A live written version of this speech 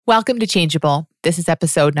Welcome to Changeable. This is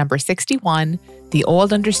episode number 61, The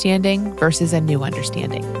Old Understanding versus a New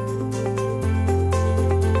Understanding.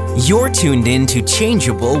 You're tuned in to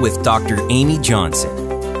Changeable with Dr. Amy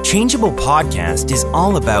Johnson. Changeable podcast is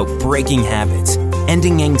all about breaking habits,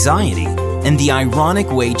 ending anxiety, and the ironic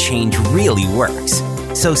way change really works.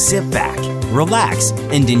 So sit back, relax,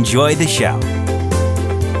 and enjoy the show.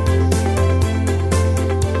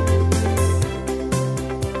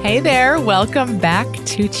 Hey there, welcome back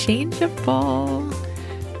to Changeable.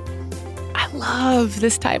 I love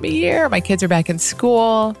this time of year. My kids are back in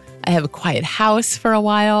school. I have a quiet house for a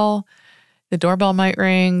while. The doorbell might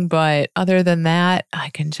ring, but other than that, I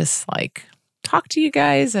can just talk to you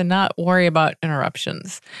guys and not worry about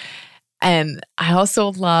interruptions. And I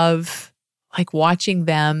also love watching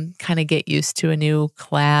them kind of get used to a new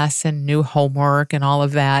class and new homework and all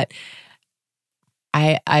of that.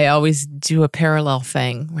 I always do a parallel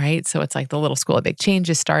thing, right? So it's like the Little School of Big Change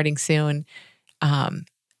is starting soon. And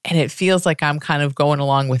it feels like I'm kind of going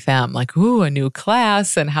along with them, ooh, a new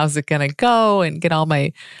class and how's it going to go, and get all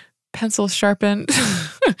my pencils sharpened.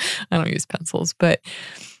 I don't use pencils, but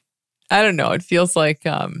I don't know. It feels like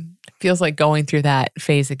going through that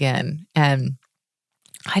phase again. And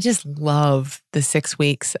I just love the 6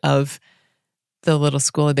 weeks of the Little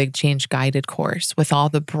School of Big Change guided course with all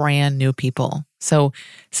the brand new people. So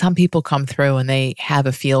some people come through and they have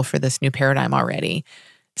a feel for this new paradigm already.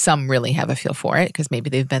 Some really have a feel for it because maybe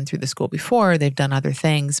they've been through the school before, they've done other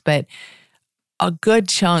things, but a good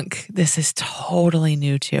chunk, this is totally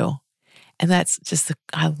new to. And that's just,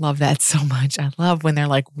 I love that so much. I love when they're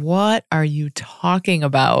like, what are you talking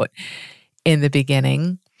about in the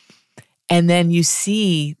beginning? And then you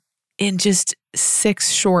see in just 6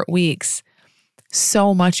 short weeks,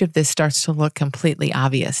 so much of this starts to look completely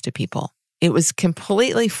obvious to people. It was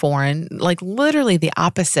completely foreign, literally the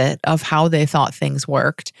opposite of how they thought things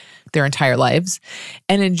worked their entire lives.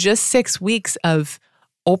 And in just 6 weeks of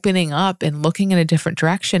opening up and looking in a different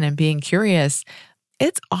direction and being curious,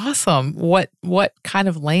 it's awesome what kind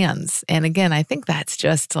of lands. And again, I think that's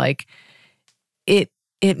just it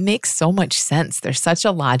makes so much sense. There's such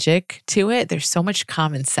a logic to it. There's so much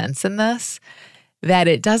common sense in this that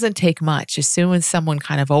it doesn't take much. As soon as someone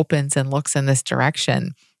kind of opens and looks in this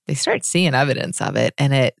direction, they start seeing evidence of it,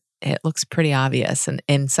 and it looks pretty obvious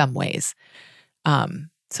in some ways.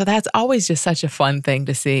 So that's always just such a fun thing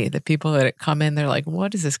to see. The people that come in, they're like,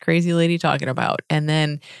 what is this crazy lady talking about? And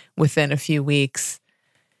then within a few weeks,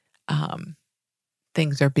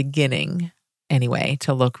 things are beginning anyway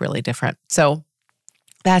to look really different. So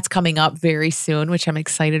that's coming up very soon, which I'm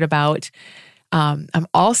excited about. I'm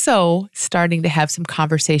also starting to have some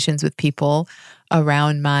conversations with people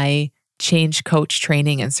around my Change Coach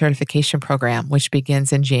training and certification program, which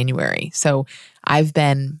begins in January. So I've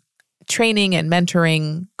been training and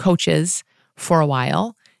mentoring coaches for a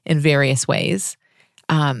while in various ways.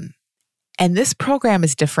 And this program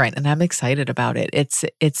is different, and I'm excited about it.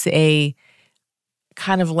 It's a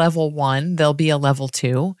kind of level 1. There'll be a level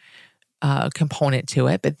 2 component to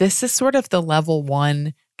it, but this is sort of the level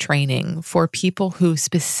 1 training for people who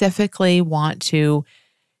specifically want to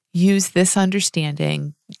use this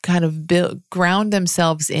understanding, kind of ground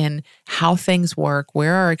themselves in how things work,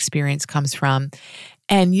 where our experience comes from,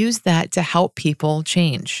 and use that to help people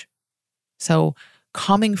change. So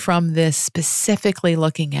coming from this, specifically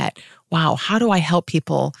looking at, wow, how do I help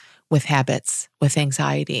people with habits, with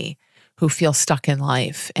anxiety, who feel stuck in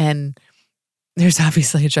life? And there's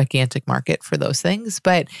obviously a gigantic market for those things,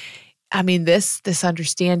 but I mean, this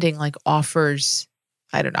understanding offers,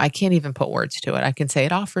 I don't know, I can't even put words to it. I can say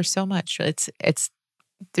it offers so much.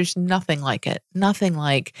 There's nothing like it. Nothing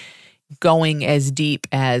like going as deep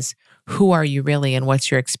as who are you really and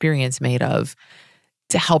what's your experience made of,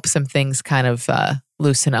 to help some things kind of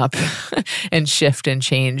loosen up and shift and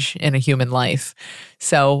change in a human life.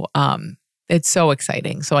 So it's so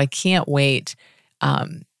exciting. So I can't wait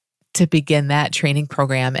to begin that training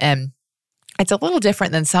program. And it's a little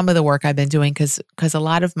different than some of the work I've been doing because a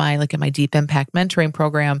lot of my, in my Deep Impact Mentoring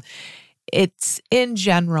program, it's in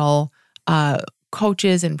general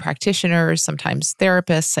coaches and practitioners, sometimes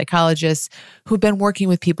therapists, psychologists who've been working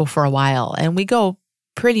with people for a while. And we go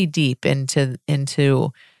pretty deep into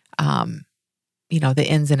the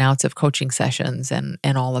ins and outs of coaching sessions and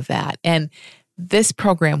all of that. And this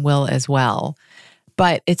program will as well.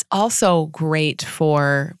 But it's also great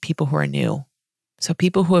for people who are new. So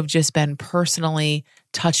people who have just been personally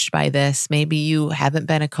touched by this, maybe you haven't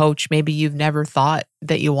been a coach, maybe you've never thought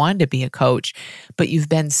that you wanted to be a coach, but you've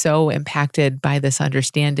been so impacted by this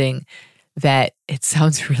understanding that it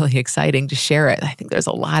sounds really exciting to share it. I think there's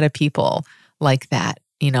a lot of people like that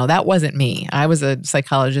That wasn't me. I was a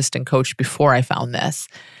psychologist and coach before I found this.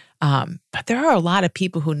 But there are a lot of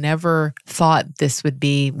people who never thought this would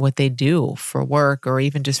be what they do for work or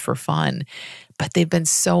even just for fun. But they've been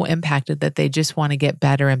so impacted that they just want to get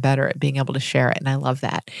better and better at being able to share it. And I love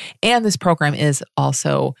that. And this program is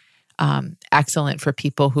also excellent for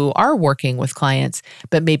people who are working with clients,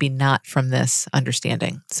 but maybe not from this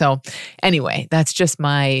understanding. So anyway, that's just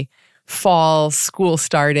my fall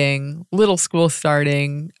little school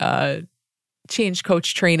starting, change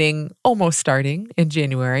coach training almost starting in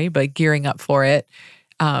January, but gearing up for it.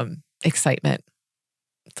 Excitement.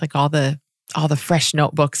 It's like all the fresh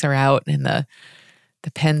notebooks are out and the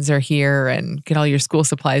pens are here, and get all your school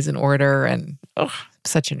supplies in order. And I'm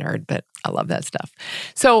such a nerd, but I love that stuff.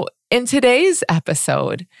 So in today's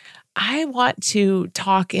episode, I want to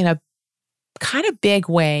talk in a kind of big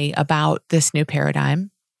way about this new paradigm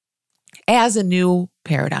as a new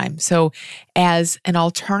paradigm. So as an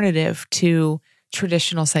alternative to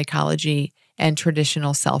traditional psychology and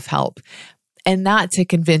traditional self-help, and not to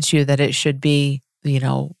convince you that it should be,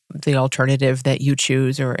 the alternative that you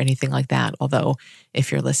choose or anything like that. Although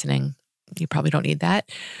if you're listening, you probably don't need that.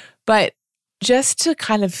 But just to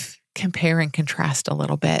kind of compare and contrast a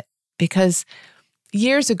little bit, because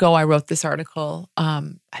years ago I wrote this article,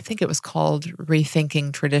 I think it was called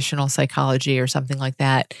Rethinking Traditional Psychology or something like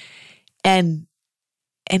that. And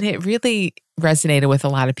it really resonated with a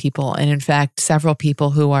lot of people. And in fact, several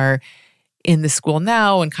people who are in the school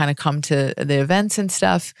now and kind of come to the events and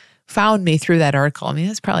stuff found me through that article. I mean,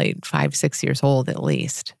 it's probably 5-6 years old at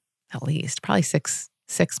least, probably six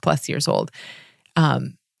plus years old.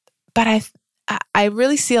 But I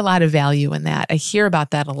really see a lot of value in that. I hear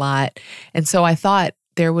about that a lot. And so I thought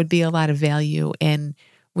there would be a lot of value in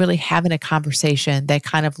really having a conversation that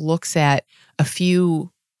kind of looks at a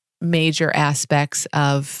few major aspects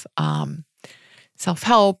of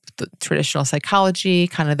self-help, the traditional psychology,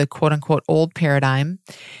 kind of the quote unquote old paradigm,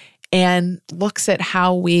 and looks at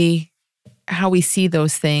how we see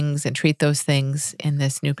those things and treat those things in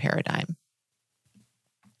this new paradigm.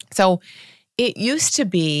 So it used to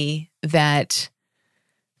be that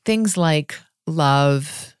things like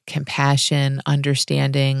love, compassion,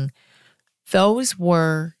 understanding, those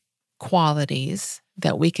were qualities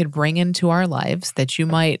that we could bring into our lives that you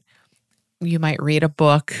might read a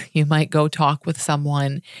book, you might go talk with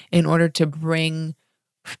someone in order to bring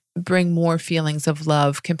more feelings of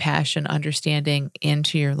love, compassion, understanding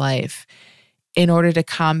into your life in order to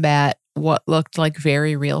combat what looked like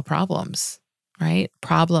very real problems, right?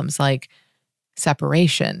 Problems like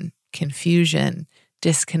separation, confusion,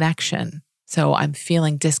 disconnection. So I'm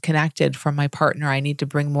feeling disconnected from my partner. I need to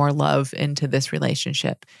bring more love into this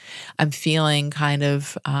relationship. I'm feeling kind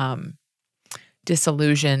of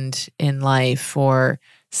disillusioned in life or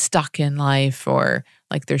stuck in life, or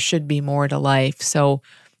like there should be more to life. So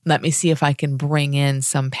let me see if I can bring in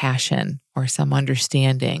some passion or some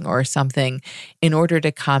understanding or something in order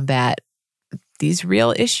to combat these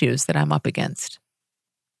real issues that I'm up against.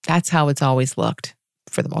 That's how it's always looked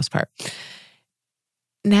for the most part.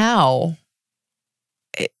 Now,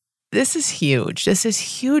 this is huge. This is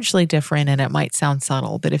hugely different, and it might sound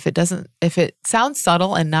subtle, but if it sounds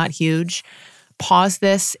subtle and not huge, pause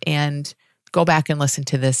this and go back and listen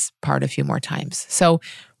to this part a few more times. So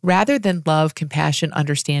rather than love, compassion,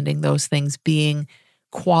 understanding, those things being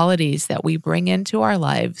qualities that we bring into our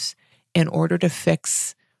lives in order to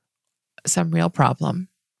fix some real problem,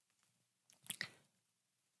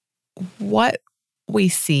 what we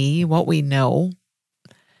see, what we know,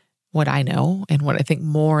 what I know, and what I think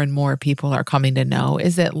more and more people are coming to know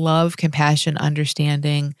is that love, compassion,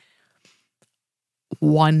 understanding,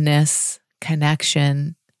 oneness,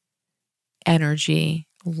 connection, energy,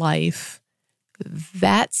 life,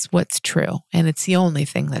 that's what's true. And it's the only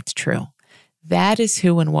thing that's true. That is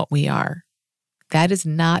who and what we are. That is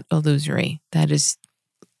not illusory. That is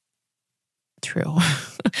true.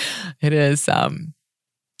 It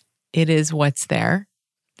is what's there.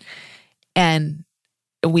 And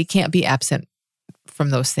we can't be absent from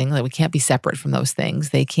those things. Like we can't be separate from those things.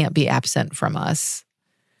 They can't be absent from us.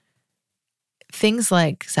 Things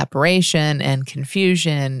like separation and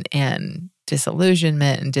confusion and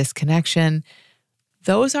disillusionment and disconnection,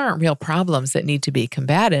 those aren't real problems that need to be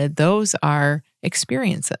combated. Those are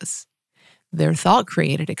experiences. They're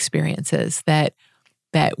thought-created experiences that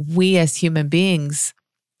we as human beings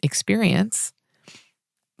experience,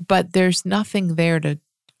 but there's nothing there to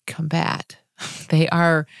combat. They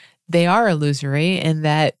are illusory in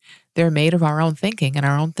that they're made of our own thinking, and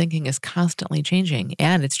our own thinking is constantly changing,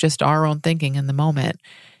 and it's just our own thinking in the moment.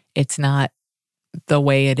 It's not the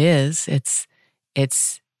way it is. It's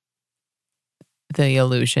the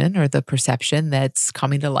illusion or the perception that's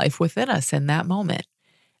coming to life within us in that moment.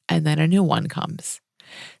 And then a new one comes.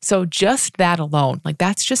 So just that alone, like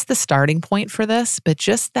that's just the starting point for this, but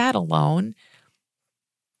just that alone,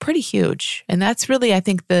 pretty huge. And that's really, I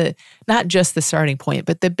think, not just the starting point,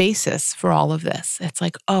 but the basis for all of this. It's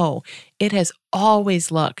like, oh, it has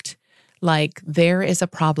always looked like there is a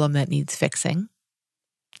problem that needs fixing.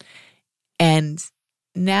 And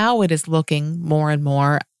now it is looking more and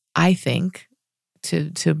more, I think,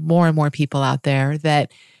 to more and more people out there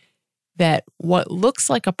that what looks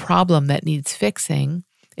like a problem that needs fixing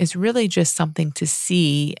is really just something to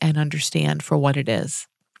see and understand for what it is.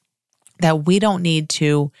 That we don't need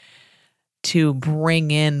to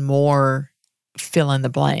bring in more fill in the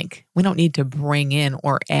blank. We don't need to bring in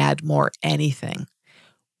or add more anything.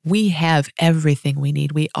 We have everything we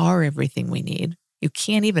need. We are everything we need. You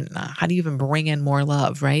can't even, how do you even bring in more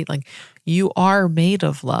love, right? Like you are made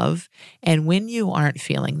of love. And when you aren't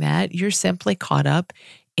feeling that, you're simply caught up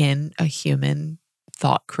in a human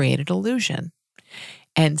thought-created illusion.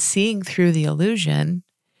 And seeing through the illusion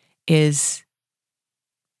is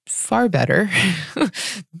far better.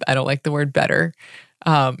 I don't like the word better.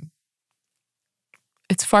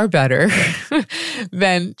 It's far better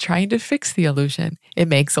than trying to fix the illusion. It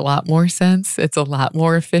makes a lot more sense. It's a lot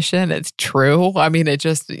more efficient. It's true. I mean, it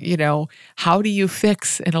just, how do you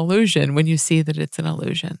fix an illusion when you see that it's an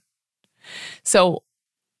illusion? So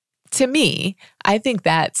to me, I think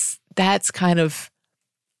that's kind of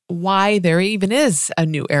why there even is a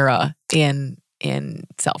new era in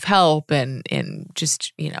self-help and in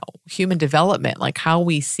just, human development, like how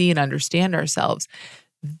we see and understand ourselves,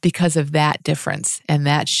 because of that difference and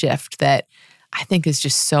that shift that I think is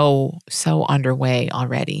just so underway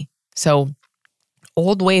already. So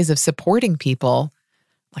old ways of supporting people,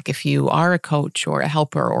 like if you are a coach or a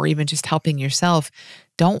helper or even just helping yourself,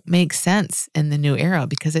 don't make sense in the new era,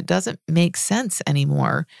 because it doesn't make sense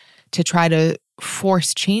anymore to try to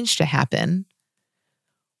force change to happen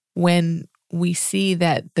when we see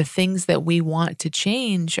that the things that we want to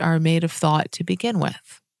change are made of thought to begin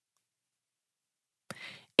with.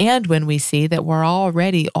 And when we see that we're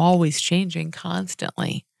already always changing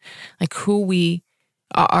constantly, like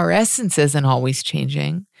our essence isn't always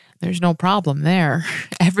changing. There's no problem there.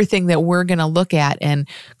 Everything that we're going to look at and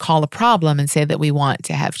call a problem and say that we want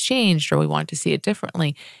to have changed or we want to see it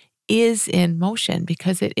differently is in motion,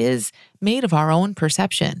 because it is made of our own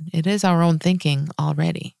perception. It is our own thinking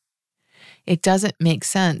already. It doesn't make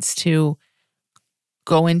sense to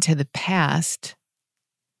go into the past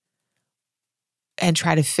and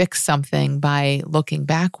try to fix something by looking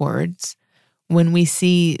backwards when we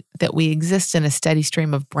see that we exist in a steady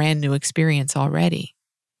stream of brand new experience already.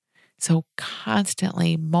 So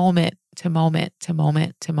constantly, moment to moment to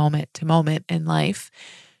moment to moment to moment in life,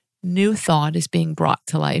 new thought is being brought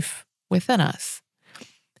to life within us.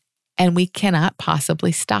 And we cannot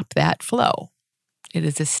possibly stop that flow. It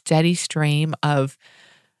is a steady stream of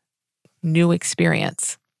new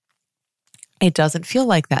experience. It doesn't feel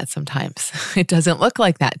like that sometimes. It doesn't look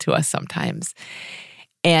like that to us sometimes.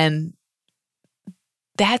 And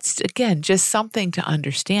that's, again, just something to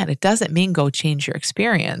understand. It doesn't mean go change your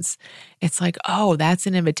experience. It's like, oh, that's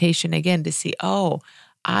an invitation again to see, oh,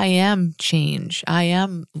 I am change. I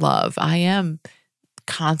am love. I am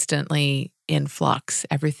constantly in flux.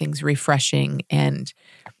 Everything's refreshing and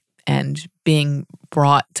being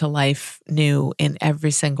brought to life new in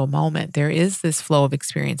every single moment. There is this flow of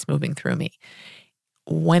experience moving through me.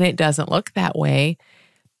 When it doesn't look that way,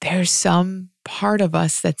 there's some part of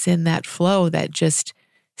us that's in that flow that just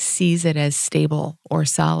sees it as stable or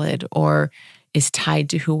solid or is tied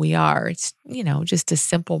to who we are. It's, just a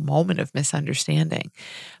simple moment of misunderstanding.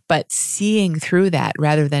 But seeing through that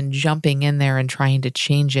rather than jumping in there and trying to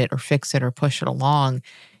change it or fix it or push it along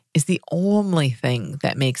is the only thing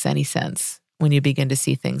that makes any sense when you begin to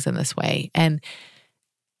see things in this way. And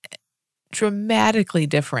dramatically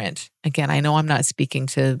different. Again, I know I'm not speaking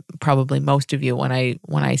to probably most of you when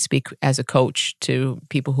I speak as a coach to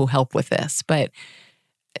people who help with this, but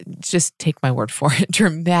just take my word for it.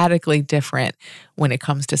 Dramatically different when it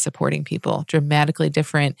comes to supporting people. Dramatically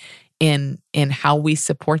different in how we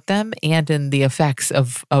support them and in the effects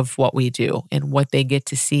of what we do and what they get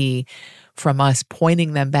to see from us,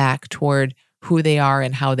 pointing them back toward who they are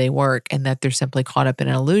and how they work, and that they're simply caught up in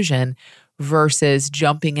an illusion versus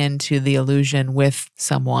jumping into the illusion with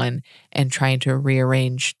someone and trying to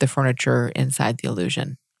rearrange the furniture inside the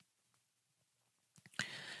illusion.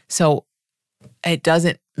 So it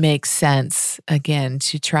doesn't make sense, again,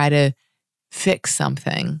 to try to fix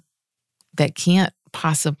something that can't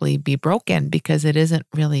possibly be broken because it isn't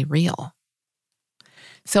really real.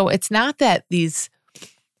 So it's not that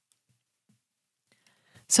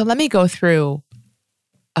so let me go through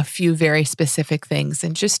a few very specific things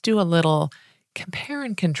and just do a little compare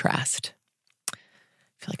and contrast. I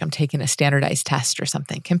feel like I'm taking a standardized test or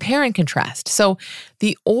something. Compare and contrast. So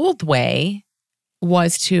the old way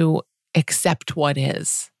was to accept what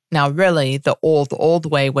is. Now, really, the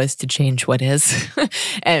old way was to change what is,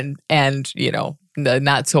 and the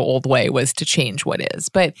not so old way was to change what is.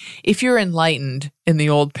 But if you're enlightened in the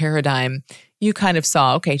old paradigm, you kind of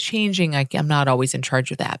saw, okay, changing, I'm not always in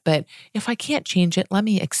charge of that. But if I can't change it, let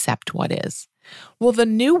me accept what is. Well, the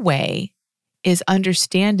new way is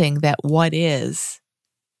understanding that what is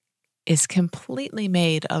completely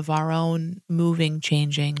made of our own moving,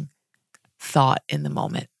 changing thought in the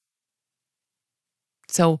moment.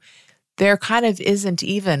 So there kind of isn't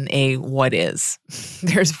even a what is.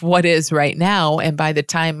 There's what is right now. And by the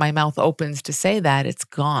time my mouth opens to say that, it's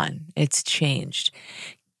gone. It's changed.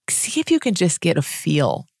 See if you can just get a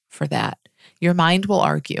feel for that. Your mind will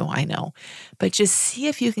argue, I know, but just see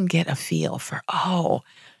if you can get a feel for,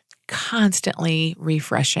 constantly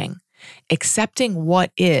refreshing, accepting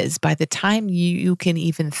what is. By the time you can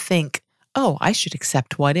even think, I should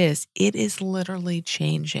accept what is, it is literally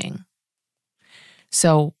changing.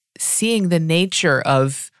 So seeing the nature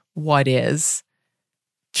of what is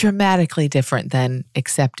dramatically different than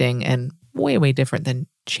accepting and way, way different than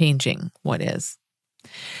changing what is.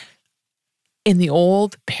 In the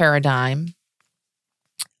old paradigm,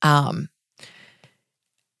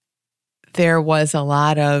 there was a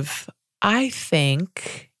lot of, I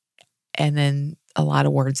think, and then a lot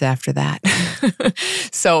of words after that.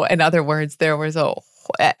 So in other words, there was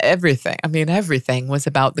everything. I mean, everything was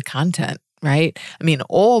about the content, right? I mean,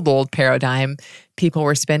 old paradigm, people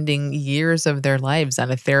were spending years of their lives on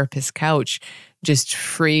a therapist's couch, just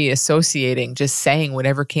free associating, just saying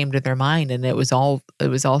whatever came to their mind. And it was all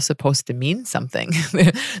supposed to mean something.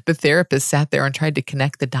 The therapist sat there and tried to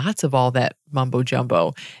connect the dots of all that mumbo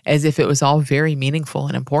jumbo as if it was all very meaningful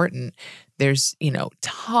and important. There's,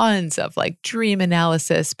 tons of like dream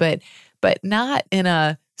analysis, but not in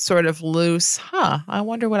a sort of loose, I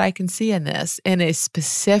wonder what I can see in this. In a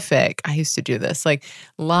specific, I used to do this, like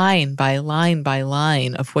line by line by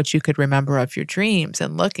line of what you could remember of your dreams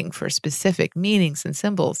and looking for specific meanings and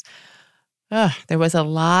symbols. There was a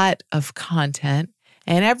lot of content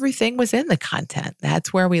and everything was in the content.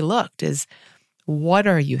 That's where we looked is, what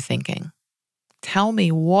are you thinking? Tell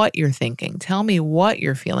me what you're thinking. Tell me what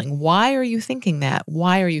you're feeling. Why are you thinking that?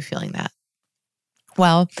 Why are you feeling that?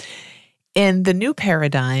 Well, in the new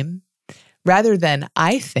paradigm, rather than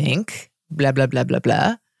I think, blah, blah, blah, blah,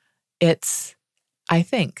 blah, it's I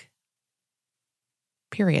think.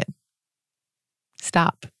 Period.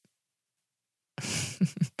 Stop.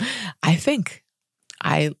 I think.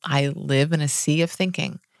 I live in a sea of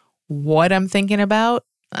thinking. What I'm thinking about,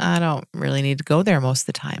 I don't really need to go there most of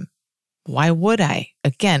the time. Why would I?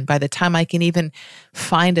 Again, by the time I can even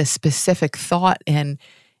find a specific thought and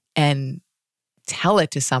tell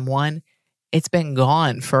it to someone, it's been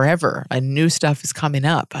gone forever. New stuff is coming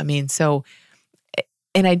up. I mean,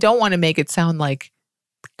 and I don't want to make it sound like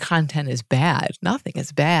content is bad. Nothing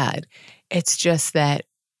is bad. It's just that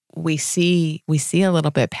we see a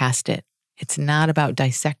little bit past it. It's not about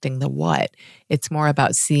dissecting the what. It's more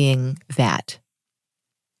about seeing that.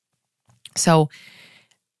 So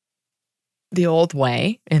the old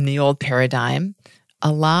way, in the old paradigm,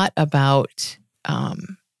 a lot about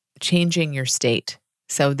changing your state.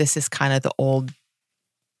 So this is kind of the old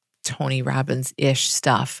Tony Robbins-ish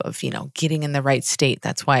stuff of, getting in the right state.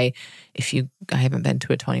 That's why I haven't been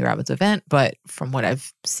to a Tony Robbins event, but from what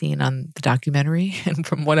I've seen on the documentary and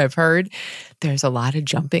from what I've heard, there's a lot of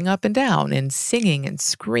jumping up and down and singing and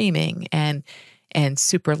screaming and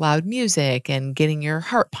super loud music and getting your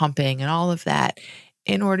heart pumping and all of that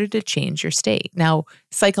in order to change your state. Now,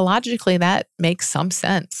 psychologically, that makes some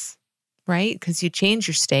sense, right? Because you change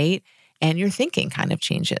your state and your thinking kind of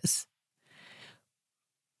changes.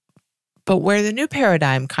 But where the new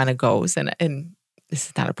paradigm kind of goes, and this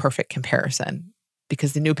is not a perfect comparison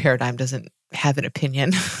because the new paradigm doesn't have an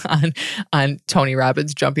opinion on Tony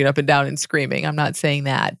Robbins jumping up and down and screaming. I'm not saying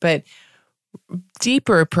that, but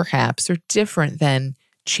deeper perhaps or different than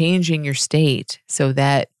changing your state so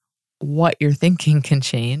that what you're thinking can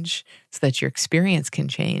change, so that your experience can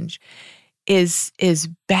change, is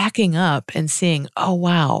backing up and seeing, oh,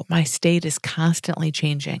 wow, my state is constantly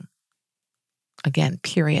changing. Again,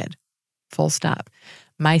 period. Full stop.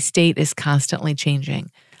 My state is constantly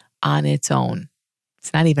changing on its own.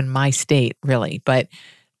 It's not even my state, really, but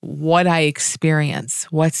what I experience,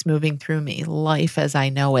 what's moving through me, life as I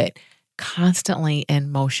know it, constantly in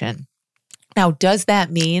motion. Now, does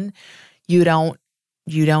that mean you don't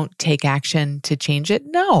take action to change it?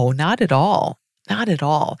 No, not at all. Not at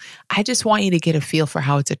all. I just want you to get a feel for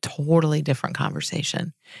how it's a totally different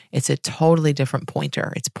conversation. It's a totally different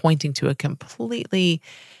pointer. It's pointing to a completely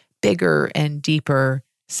bigger and deeper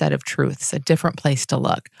set of truths, a different place to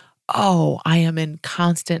look. Oh, I am in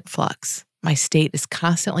constant flux. My state is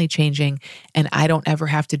constantly changing, and I don't ever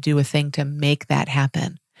have to do a thing to make that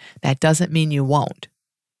happen. That doesn't mean you won't,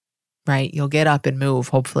 right? You'll get up and move,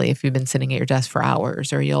 hopefully, if you've been sitting at your desk for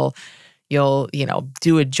hours, or you'll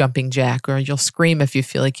do a jumping jack, or you'll scream if you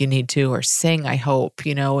feel like you need to, or sing, I hope,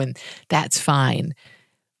 and that's fine.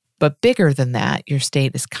 But bigger than that, your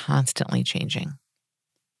state is constantly changing.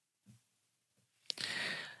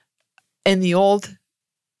 In the old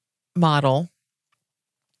model,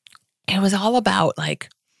 it was all about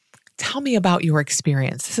tell me about your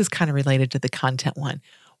experience. This is kind of related to the content one.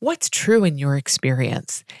 What's true in your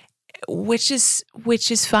experience? Which is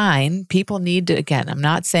fine. People need to, again, I'm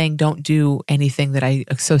not saying don't do anything that I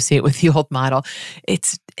associate with the old model.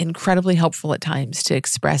 It's incredibly helpful at times to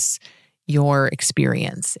express your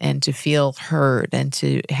experience and to feel heard and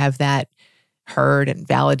to have that heard and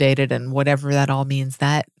validated and whatever that all means.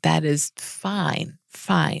 That is fine,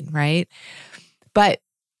 right? But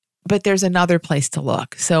there's another place to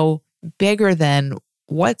look. So bigger than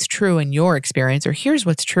what's true in your experience, or here's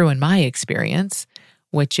what's true in my experience,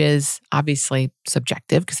 which is obviously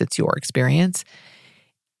subjective because it's your experience,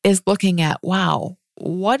 is looking at, wow,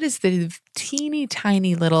 what is the teeny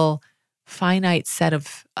tiny little finite set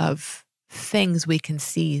of things we can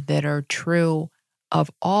see that are true of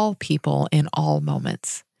all people in all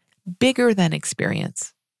moments, bigger than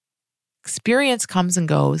experience. Experience comes and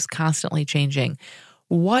goes, constantly changing.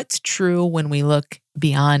 What's true when we look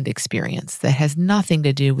beyond experience that has nothing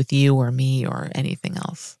to do with you or me or anything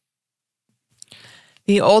else?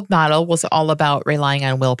 The old model was all about relying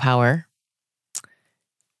on willpower,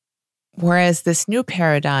 whereas this new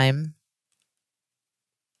paradigm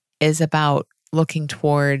is about looking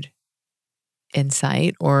toward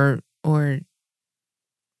insight or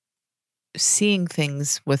seeing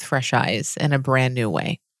things with fresh eyes in a brand new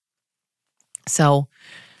way. So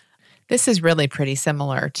this is really pretty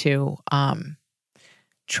similar to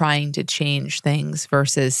trying to change things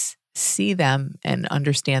versus see them and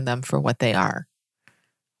understand them for what they are.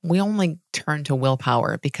 We only turn to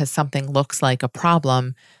willpower because something looks like a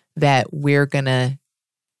problem that we're going to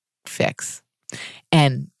fix.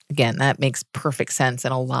 And again, that makes perfect sense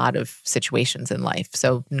in a lot of situations in life.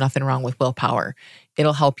 So nothing wrong with willpower.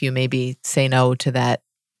 It'll help you maybe say no to that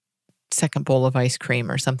second bowl of ice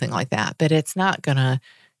cream or something like that, but it's not going to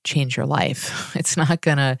change your life. It's not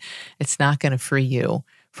going to free you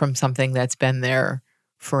from something that's been there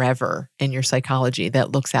forever in your psychology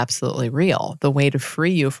that looks absolutely real. The way to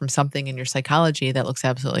free you from something in your psychology that looks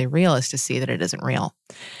absolutely real is to see that it isn't real.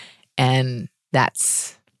 And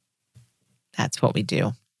that's what we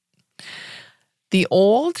do. The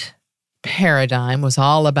old paradigm was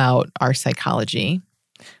all about our psychology,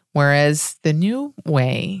 whereas the new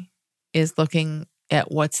way is looking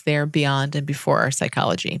at what's there beyond and before our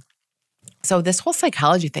psychology. So this whole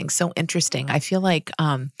psychology thing's so interesting. I feel like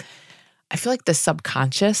the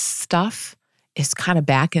subconscious stuff is kind of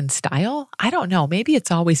back in style. I don't know. Maybe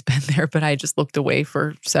it's always been there, but I just looked away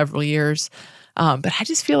for several years. But I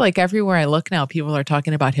just feel like everywhere I look now, people are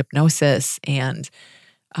talking about hypnosis and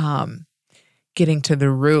getting to the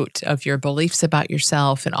root of your beliefs about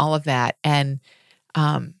yourself and all of that. And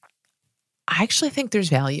I actually think there's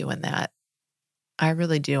value in that. I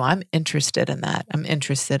really do. I'm interested in that. I'm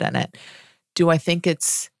interested in it. Do I think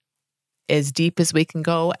it's as deep as we can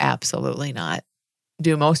go? Absolutely not.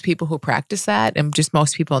 Do most people who practice that and just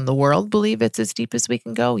most people in the world believe it's as deep as we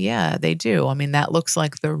can go? Yeah, they do. I mean, that looks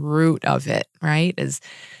like the root of it, right? Is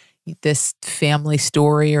this family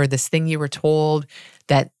story or this thing you were told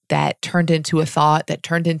that turned into a thought, that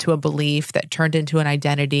turned into a belief, that turned into an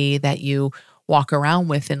identity that you walk around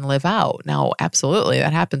with and live out. Now, absolutely,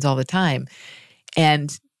 that happens all the time.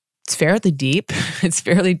 And it's fairly deep. It's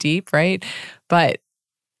fairly deep, right? But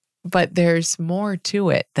there's more to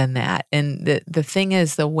it than that. And the thing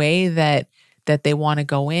is, the way that they want to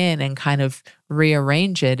go in and kind of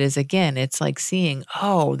rearrange it is, again, it's like seeing,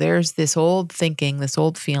 oh, there's this old thinking, this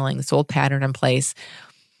old feeling, this old pattern in place.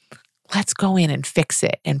 Let's go in and fix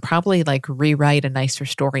it and probably like rewrite a nicer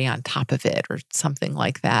story on top of it or something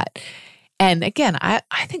like that. And again, I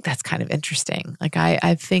think that's kind of interesting. Like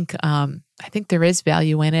I think there is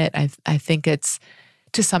value in it. I think it's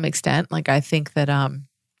to some extent, like I think that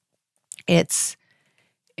it's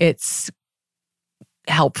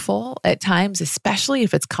helpful at times, especially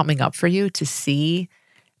if it's coming up for you to see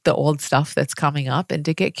the old stuff that's coming up and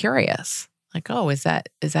to get curious. Like, oh, is that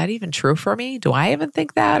even true for me? Do I even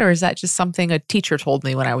think that? Or is that just something a teacher told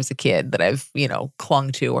me when I was a kid that I've,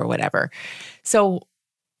 clung to or whatever? So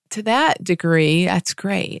to that degree, that's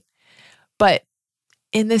great. But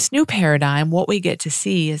in this new paradigm, what we get to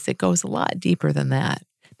see is it goes a lot deeper than that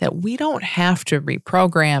we don't have to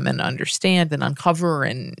reprogram and understand and uncover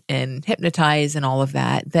and hypnotize and all of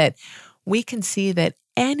that we can see that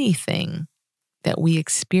anything that we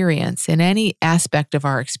experience in any aspect of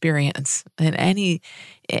our experience, in any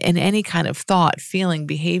kind of thought, feeling,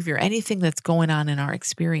 behavior, anything that's going on in our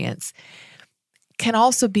experience can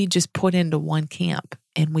also be just put into one camp,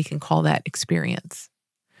 and we can call that experience.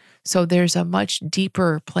 So there's a much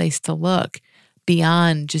deeper place to look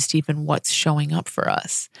beyond just even what's showing up for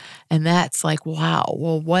us. And that's like, wow,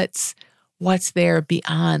 well, what's there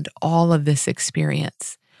beyond all of this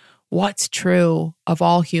experience? What's true of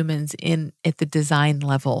all humans at the design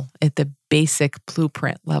level, at the basic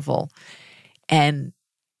blueprint level? And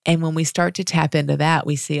when we start to tap into that,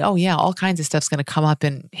 we see, oh yeah, all kinds of stuff's going to come up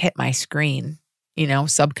and hit my screen,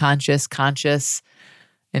 subconscious, conscious,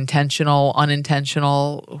 intentional,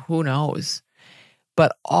 unintentional, who knows?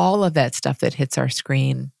 But all of that stuff that hits our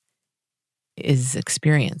screen is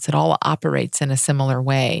experience. It all operates in a similar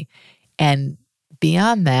way. And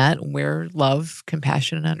beyond that, we're love,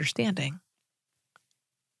 compassion, and understanding.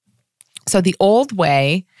 So the old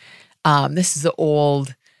way, this is the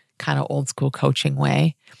old school coaching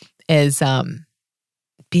way, is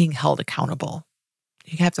being held accountable.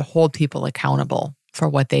 You have to hold people accountable for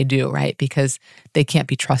what they do, right? Because they can't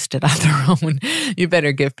be trusted on their own. You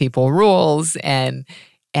better give people rules and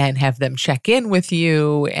have them check in with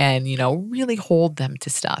you and, really hold them to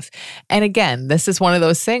stuff. And again, this is one of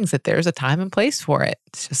those things that there's a time and place for it.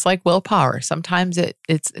 It's just like willpower. Sometimes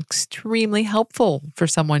it's extremely helpful for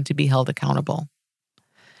someone to be held accountable.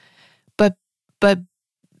 But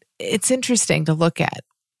it's interesting to look at,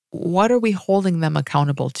 what are we holding them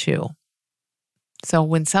accountable to? So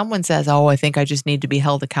when someone says, oh, I think I just need to be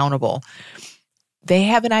held accountable, they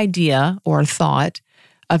have an idea or a thought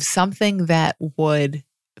of something that would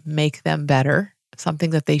make them better,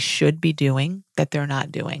 something that they should be doing that they're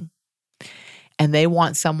not doing. And they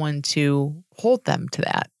want someone to hold them to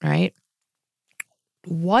that, right?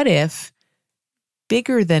 What if,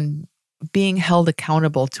 bigger than being held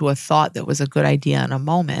accountable to a thought that was a good idea in a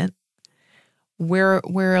moment, we're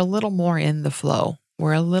a little more in the flow.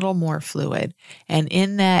 We're a little more fluid. And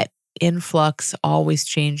in that influx, always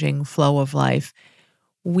changing flow of life,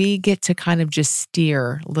 we get to kind of just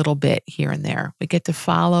steer a little bit here and there. We get to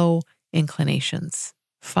follow inclinations,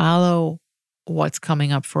 follow what's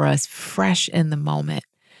coming up for us fresh in the moment,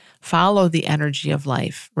 follow the energy of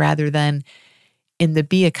life, rather than in the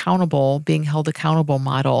being held accountable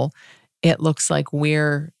model. It looks like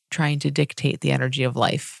we're trying to dictate the energy of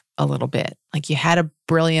life a little bit. Like, you had a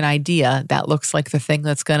brilliant idea that looks like the thing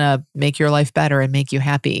that's going to make your life better and make you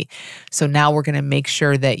happy. So now we're going to make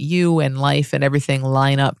sure that you and life and everything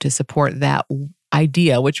line up to support that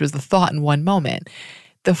idea, which was the thought in one moment.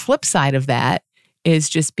 The flip side of that is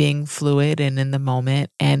just being fluid and in the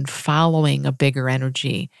moment and following a bigger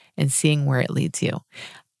energy and seeing where it leads you.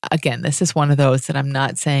 Again, this is one of those that I'm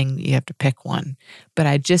not saying you have to pick one, but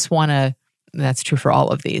I just want to, that's true for all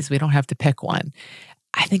of these. We don't have to pick one.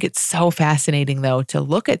 I think it's so fascinating, though, to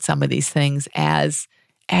look at some of these things as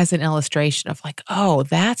an illustration of like, oh,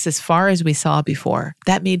 that's as far as we saw before.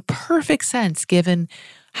 That made perfect sense given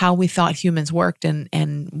how we thought humans worked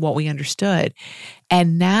and what we understood.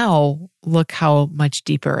 And now look how much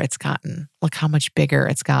deeper it's gotten. Look how much bigger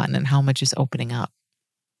it's gotten and how much is opening up.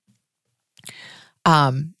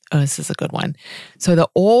 This is a good one. So the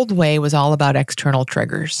old way was all about external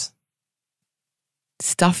triggers.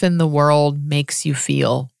 Stuff in the world makes you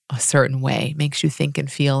feel a certain way, makes you think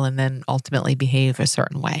and feel, and then ultimately behave a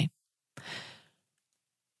certain way.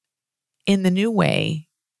 In the new way,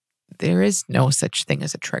 there is no such thing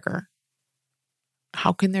as a trigger.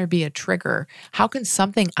 How can there be a trigger? How can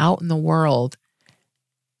something out in the world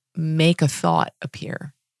make a thought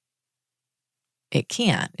appear? It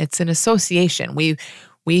can't. It's an association.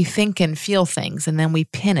 We think and feel things, and then we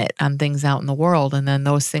pin it on things out in the world, and then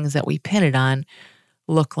those things that we pin it on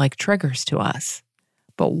look like triggers to us.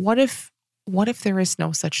 But what if there is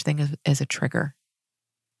no such thing as a trigger?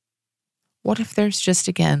 What if there's just,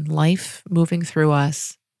 again, life moving through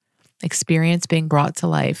us, experience being brought to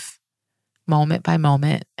life, moment by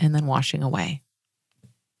moment, and then washing away?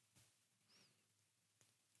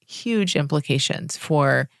 Huge implications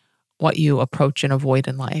for what you approach and avoid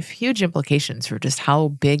in life. Huge implications for just how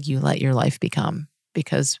big you let your life become.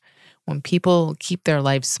 Because When people keep their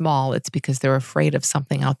lives small, it's because they're afraid of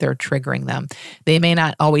something out there triggering them. They may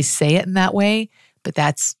not always say it in that way, but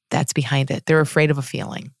that's behind it. They're afraid of a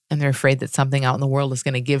feeling, and they're afraid that something out in the world is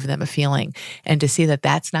going to give them a feeling. And to see that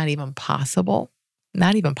that's not even possible,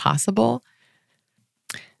 that's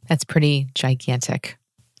pretty gigantic.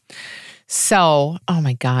 So, oh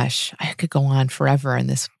my gosh, I could go on forever, and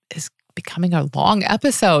this is becoming a long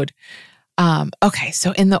episode. Okay,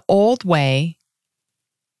 so in the old way,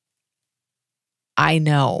 I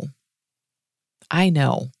know,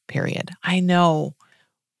 period. I know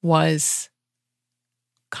was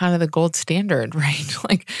kind of the gold standard, right?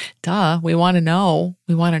 Like, duh, we want to know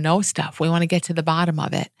stuff. We want to get to the bottom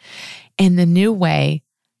of it. In the new way,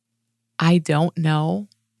 I don't know,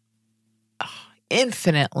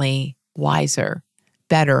 infinitely wiser,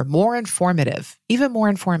 better, more informative, even more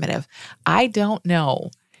informative. I don't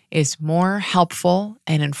know is more helpful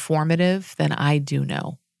and informative than I do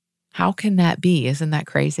know. How can that be? Isn't that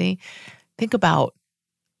crazy? Think about,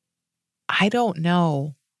 I don't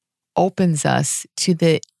know opens us to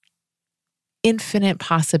the infinite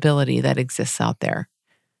possibility that exists out there.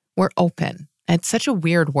 We're open. It's such a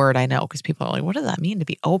weird word, I know, because people are like, what does that mean to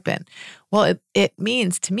be open? Well, it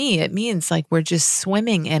means, to me, it means like we're just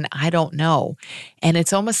swimming in I don't know. And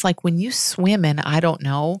it's almost like when you swim in I don't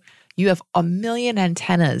know, you have a million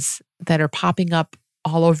antennas that are popping up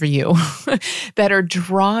all over you that are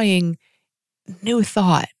drawing new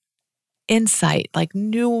thought, insight, like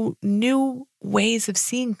new ways of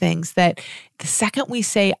seeing things that the second we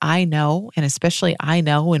say I know, and especially I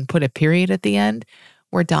know and put a period at the end,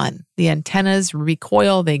 we're done. The antennas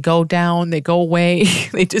recoil, they go down, they go away,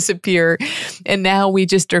 they disappear. And now we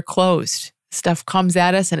just are closed. Stuff comes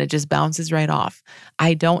at us and it just bounces right off.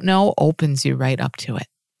 I don't know opens you right up to it.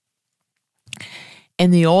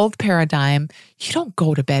 In the old paradigm, you don't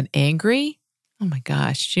go to bed angry. Oh my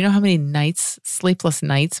gosh. Do you know how many sleepless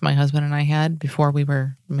nights my husband and I had before we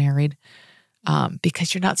were married?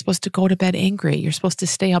 Because you're not supposed to go to bed angry. You're supposed to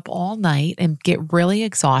stay up all night and get really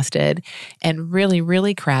exhausted and really,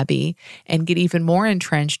 really crabby and get even more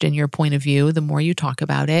entrenched in your point of view the more you talk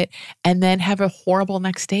about it, and then have a horrible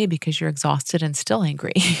next day because you're exhausted and still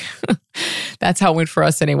angry. That's how it went for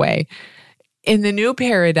us anyway. In the new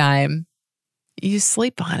paradigm, you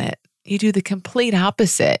sleep on it. You do the complete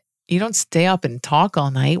opposite. You don't stay up and talk all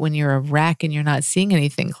night when you're a wreck and you're not seeing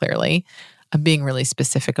anything clearly. I'm being really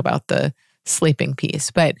specific about the sleeping piece,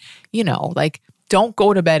 but like, don't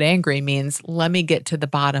go to bed angry means let me get to the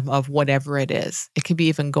bottom of whatever it is. It could be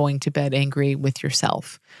even going to bed angry with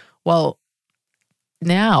yourself. Well,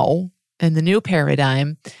 now in the new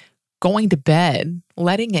paradigm, going to bed,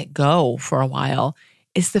 letting it go for a while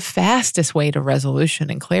is the fastest way to resolution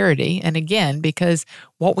and clarity. And again, because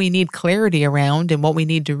what we need clarity around and what we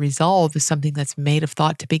need to resolve is something that's made of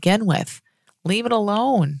thought to begin with. Leave it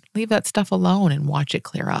alone. Leave that stuff alone and watch it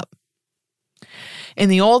clear up. In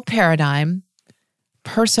the old paradigm,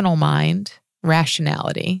 personal mind,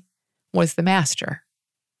 rationality, was the master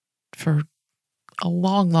for a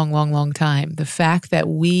long time. The fact that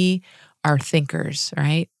we are thinkers,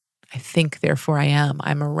 right? I think, therefore I am.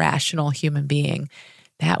 I'm a rational human being.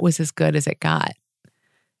 That was as good as it got.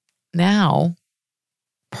 Now,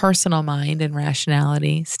 personal mind and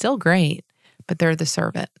rationality, still great, but they're the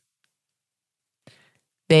servant.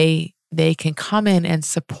 They can come in and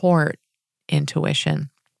support intuition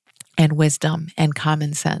and wisdom and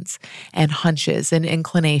common sense and hunches and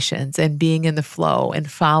inclinations and being in the flow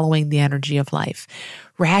and following the energy of life.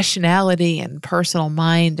 Rationality and personal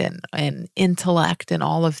mind and intellect and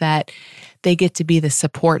all of that, they get to be the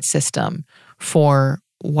support system for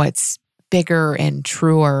what's bigger and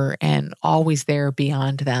truer and always there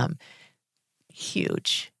beyond them.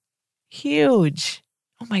 Huge.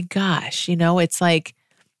 Oh my gosh. It's like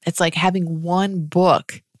having one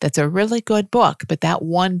book that's a really good book, but that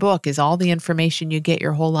one book is all the information you get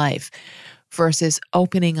your whole life versus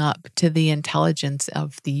opening up to the intelligence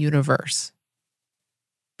of the universe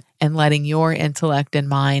and letting your intellect and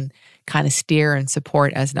mind kind of steer and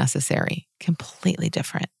support as necessary. Completely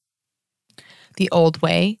different. The old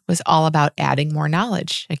way was all about adding more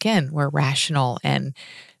knowledge. Again, we're rational and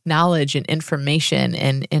knowledge and information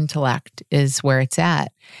and intellect is where it's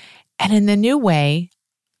at. And in the new way,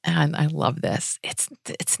 and I love this,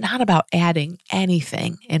 it's not about adding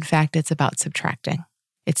anything. In fact, it's about subtracting.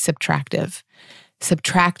 It's subtractive.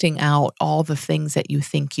 Subtracting out all the things that you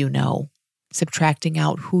think you know. Subtracting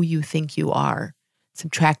out who you think you are.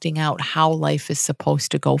 Subtracting out how life is supposed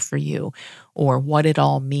to go for you or what it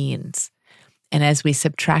all means. And as we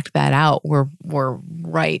subtract that out, we're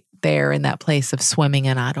right there in that place of swimming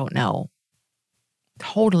and I don't know.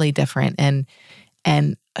 Totally different. And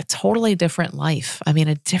and a totally different life. I mean,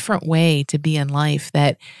 a different way to be in life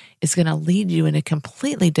that is going to lead you in a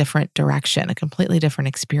completely different direction, a completely different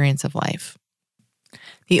experience of life.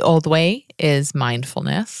 The old way is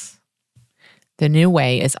mindfulness. The new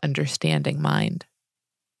way is understanding mind.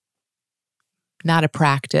 Not a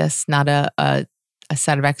practice, not a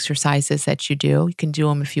set of exercises that you do. You can do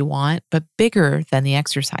them if you want, but bigger than the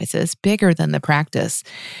exercises, bigger than the practice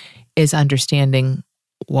is understanding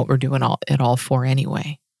what we're doing it all for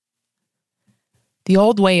anyway. The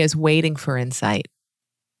old way is waiting for insight.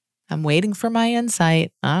 I'm waiting for my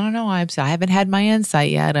insight. I don't know. I haven't had my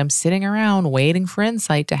insight yet. I'm sitting around waiting for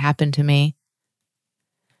insight to happen to me.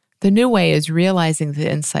 The new way is realizing that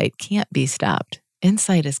insight can't be stopped.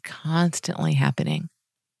 Insight is constantly happening.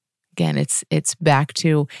 Again, it's back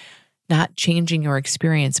to not changing your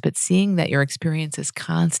experience, but seeing that your experience is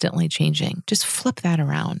constantly changing. Just flip that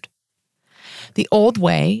around. The old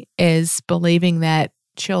way is believing that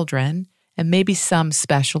children, and maybe some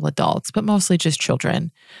special adults, but mostly just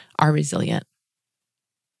children, are resilient.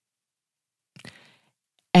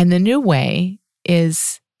 And the new way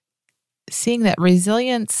is seeing that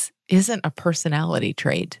resilience isn't a personality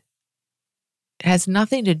trait. It has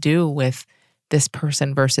nothing to do with this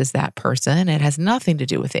person versus that person. It has nothing to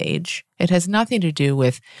do with age. It has nothing to do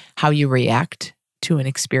with how you react to an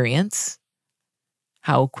experience,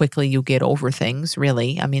 how quickly you get over things,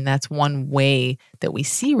 really. I mean, that's one way that we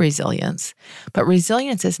see resilience. But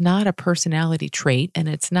resilience is not a personality trait, and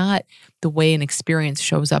it's not the way an experience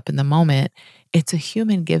shows up in the moment. It's a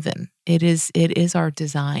human given. It is our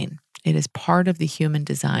design. It is part of the human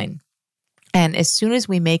design. And as soon as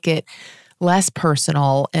we make it less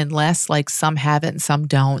personal and less like some have it and some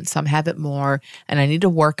don't, some have it more, and I need to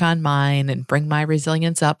work on mine and bring my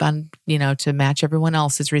resilience up on, to match everyone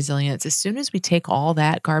else's resilience. As soon as we take all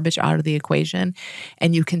that garbage out of the equation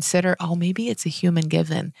and you consider, oh, maybe it's a human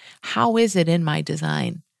given. How is it in my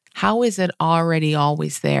design? How is it already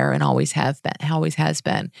always there and always has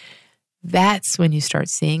been? That's when you start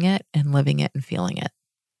seeing it and living it and feeling it.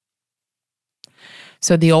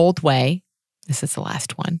 So the old way, this is the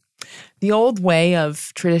last one. The old way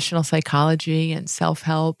of traditional psychology and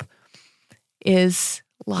self-help is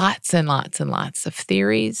lots and lots and lots of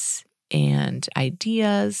theories and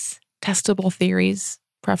ideas, testable theories,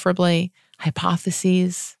 preferably,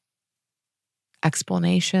 hypotheses,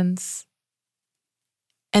 explanations.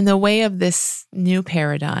 And the way of this new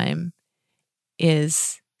paradigm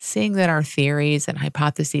is seeing that our theories and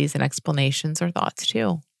hypotheses and explanations are thoughts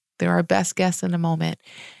too. They're our best guess in the moment,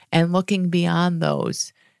 and looking beyond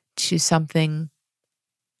those to something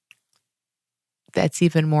that's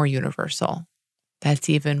even more universal, that's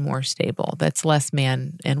even more stable, that's less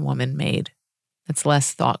man and woman made, that's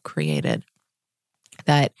less thought created,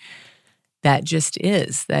 that just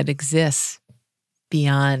is, that exists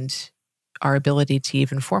beyond our ability to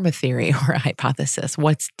even form a theory or a hypothesis.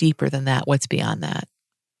 What's deeper than that? What's beyond that?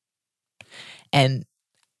 And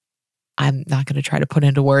I'm not going to try to put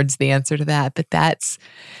into words the answer to that, but that's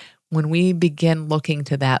when we begin looking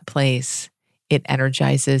to that place, it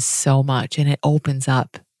energizes so much and it opens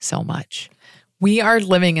up so much. We are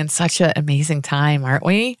living in such an amazing time, aren't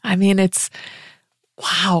we? I mean, it's,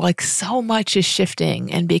 wow, like so much is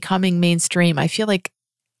shifting and becoming mainstream. I feel like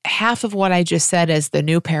half of what I just said as the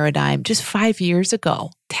new paradigm, just 5 years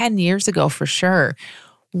ago, 10 years ago for sure,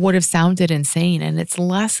 would have sounded insane. And it's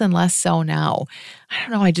less and less so now. I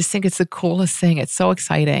don't know. I just think it's the coolest thing. It's so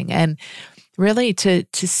exciting. And really to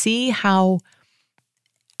see how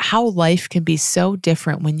life can be so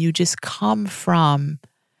different when you just come from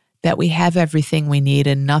that we have everything we need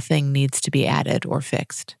and nothing needs to be added or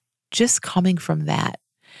fixed. Just coming from that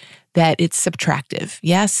it's subtractive.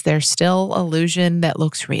 Yes, there's still illusion that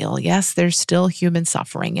looks real. Yes, there's still human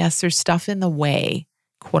suffering. Yes, there's stuff in the way,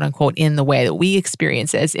 quote unquote, in the way that we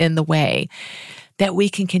experience as in the way that we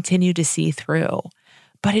can continue to see through.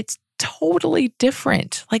 But it's totally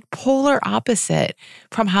different, like polar opposite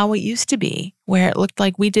from how it used to be, where it looked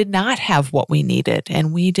like we did not have what we needed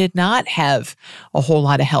and we did not have a whole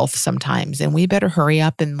lot of health sometimes. And we better hurry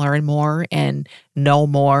up and learn more and know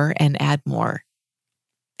more and add more.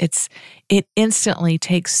 It instantly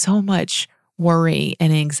takes so much worry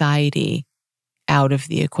and anxiety out of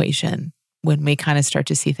the equation when we kind of start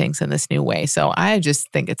to see things in this new way. So I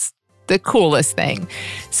just think it's the coolest thing.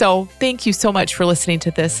 So thank you so much for listening to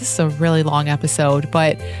this. This is a really long episode,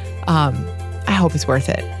 but I hope it's worth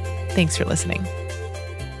it. Thanks for listening.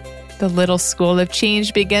 The Little School of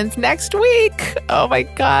Change begins next week. Oh my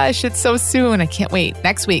gosh, it's so soon. I can't wait.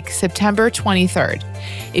 Next week, September 23rd.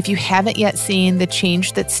 If you haven't yet seen the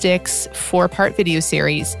Change That Sticks 4-part video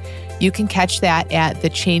series, You can catch that at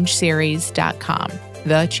thechangeseries.com.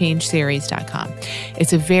 thechangeseries.com.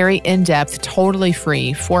 It's a very in-depth, totally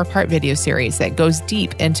free 4-part video series that goes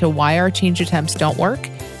deep into why our change attempts don't work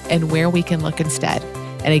and where we can look instead.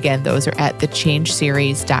 And again, those are at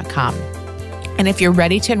thechangeseries.com. And if you're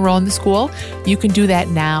ready to enroll in the school, you can do that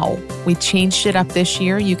now. We changed it up this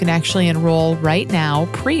year. You can actually enroll right now,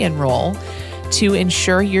 pre-enroll, to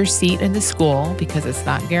ensure your seat in the school because it's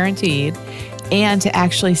not guaranteed, and to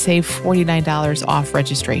actually save $49 off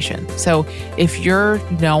registration. So if you're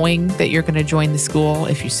knowing that you're going to join the school,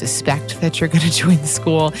 if you suspect that you're going to join the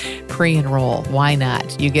school, pre-enroll. Why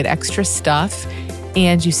not? You get extra stuff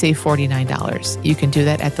and you save $49. You can do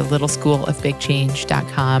that at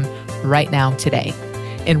thelittleschoolofbigchange.com right now today.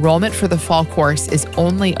 Enrollment for the fall course is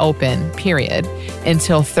only open, period,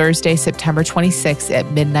 until Thursday, September 26th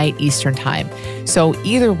at midnight Eastern Time. So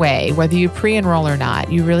either way, whether you pre-enroll or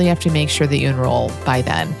not, you really have to make sure that you enroll by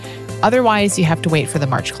then. Otherwise, you have to wait for the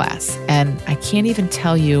March class. And I can't even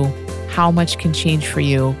tell you how much can change for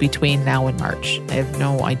you between now and March. I have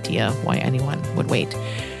no idea why anyone would wait.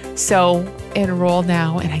 So enroll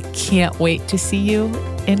now, and I can't wait to see you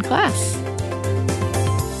in class.